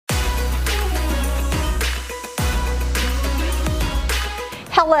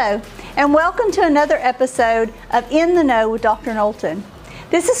Hello, and welcome to another episode of In the Know with Dr. Knowlton.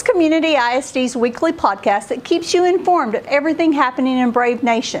 This is Community ISD's weekly podcast that keeps you informed of everything happening in Brave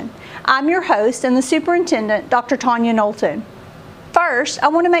Nation. I'm your host and the superintendent, Dr. Tanya Knowlton. First, I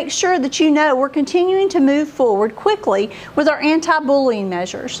want to make sure that you know we're continuing to move forward quickly with our anti-bullying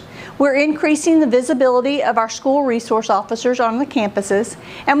measures. We're increasing the visibility of our school resource officers on the campuses,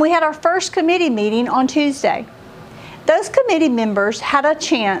 and we had our first committee meeting on Tuesday. Those committee members had a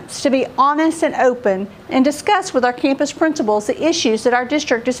chance to be honest and open and discuss with our campus principals the issues that our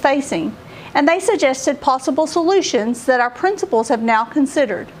district is facing, and they suggested possible solutions that our principals have now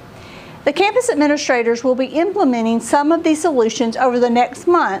considered. The campus administrators will be implementing some of these solutions over the next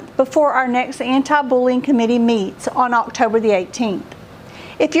month before our next anti-bullying committee meets on October the 18th.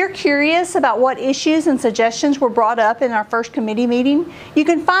 If you're curious about what issues and suggestions were brought up in our first committee meeting, you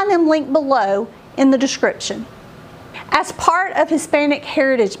can find them linked below in the description. As part of Hispanic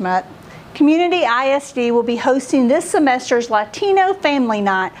Heritage Month, Community ISD will be hosting this semester's Latino Family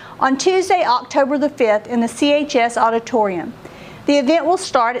Night on Tuesday, October the 5th in the CHS Auditorium. The event will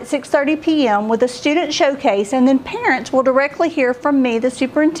start at 6:30 p.m. with a student showcase, and then parents will directly hear from me, the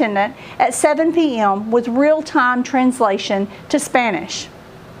superintendent, at 7 p.m. with real-time translation to Spanish.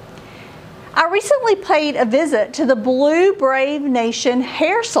 I recently paid a visit to the Blue Brave Nation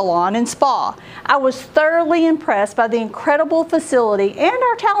Hair Salon and Spa. I was thoroughly impressed by the incredible facility and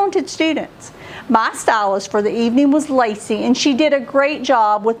our talented students. My stylist for the evening was Lacey, and she did a great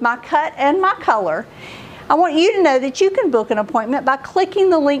job with my cut and my color. I want you to know that you can book an appointment by clicking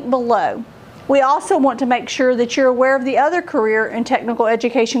the link below. We also want to make sure that you're aware of the other career and technical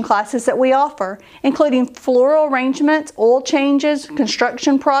education classes that we offer, including floral arrangements, oil changes,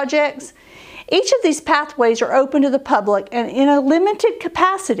 construction projects. Each of these pathways are open to the public and in a limited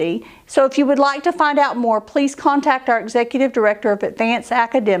capacity, so if you would like to find out more, please contact our Executive Director of Advanced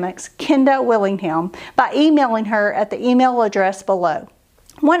Academics, Kenda Willingham, by emailing her at the email address below.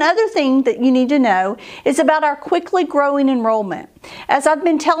 One other thing that you need to know is about our quickly growing enrollment. As I've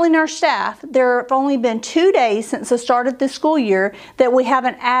been telling our staff, there have only been 2 days since the start of this school year that we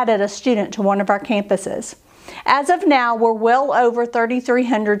haven't added a student to one of our campuses. As of now, we're well over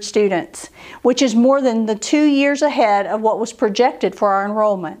 3,300 students, which is more than the 2 years ahead of what was projected for our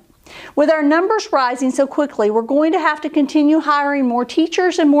enrollment. With our numbers rising so quickly, we're going to have to continue hiring more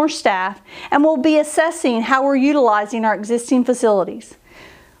teachers and more staff, and we'll be assessing how we're utilizing our existing facilities.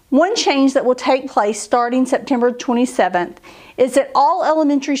 One change that will take place starting September 27th is that all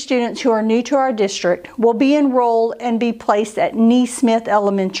elementary students who are new to our district will be enrolled and be placed at Neesmith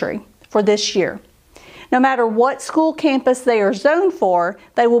Elementary for this year. No matter what school campus they are zoned for,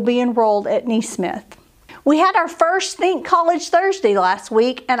 they will be enrolled at Neesmith. We had our first Think College Thursday last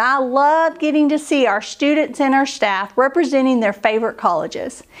week, and I love getting to see our students and our staff representing their favorite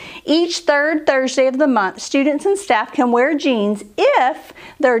colleges. Each third Thursday of the month, students and staff can wear jeans if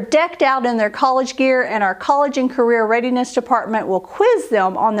they're decked out in their college gear, and our College and Career Readiness Department will quiz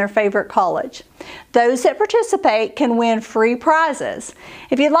them on their favorite college. Those that participate can win free prizes.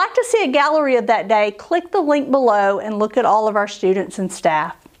 If you'd like to see a gallery of that day, click the link below and look at all of our students and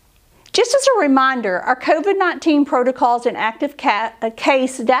staff. Just as a reminder, our COVID-19 protocols and active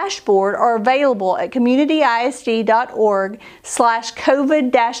case dashboard are available at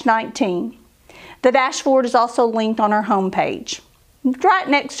communityisd.org/COVID-19. The dashboard is also linked on our homepage, right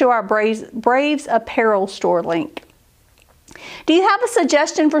next to our Braves apparel store link. Do you have a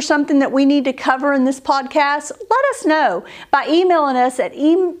suggestion for something that we need to cover in this podcast? Let us know by emailing us at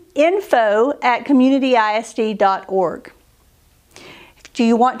info@communityisd.org. Do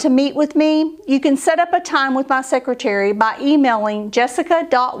you want to meet with me? You can set up a time with my secretary by emailing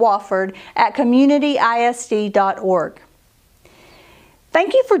jessica.wofford@communityisd.org.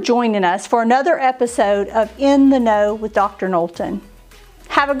 Thank you for joining us for another episode of In the Know with Dr. Knowlton.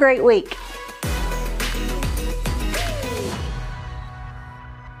 Have a great week.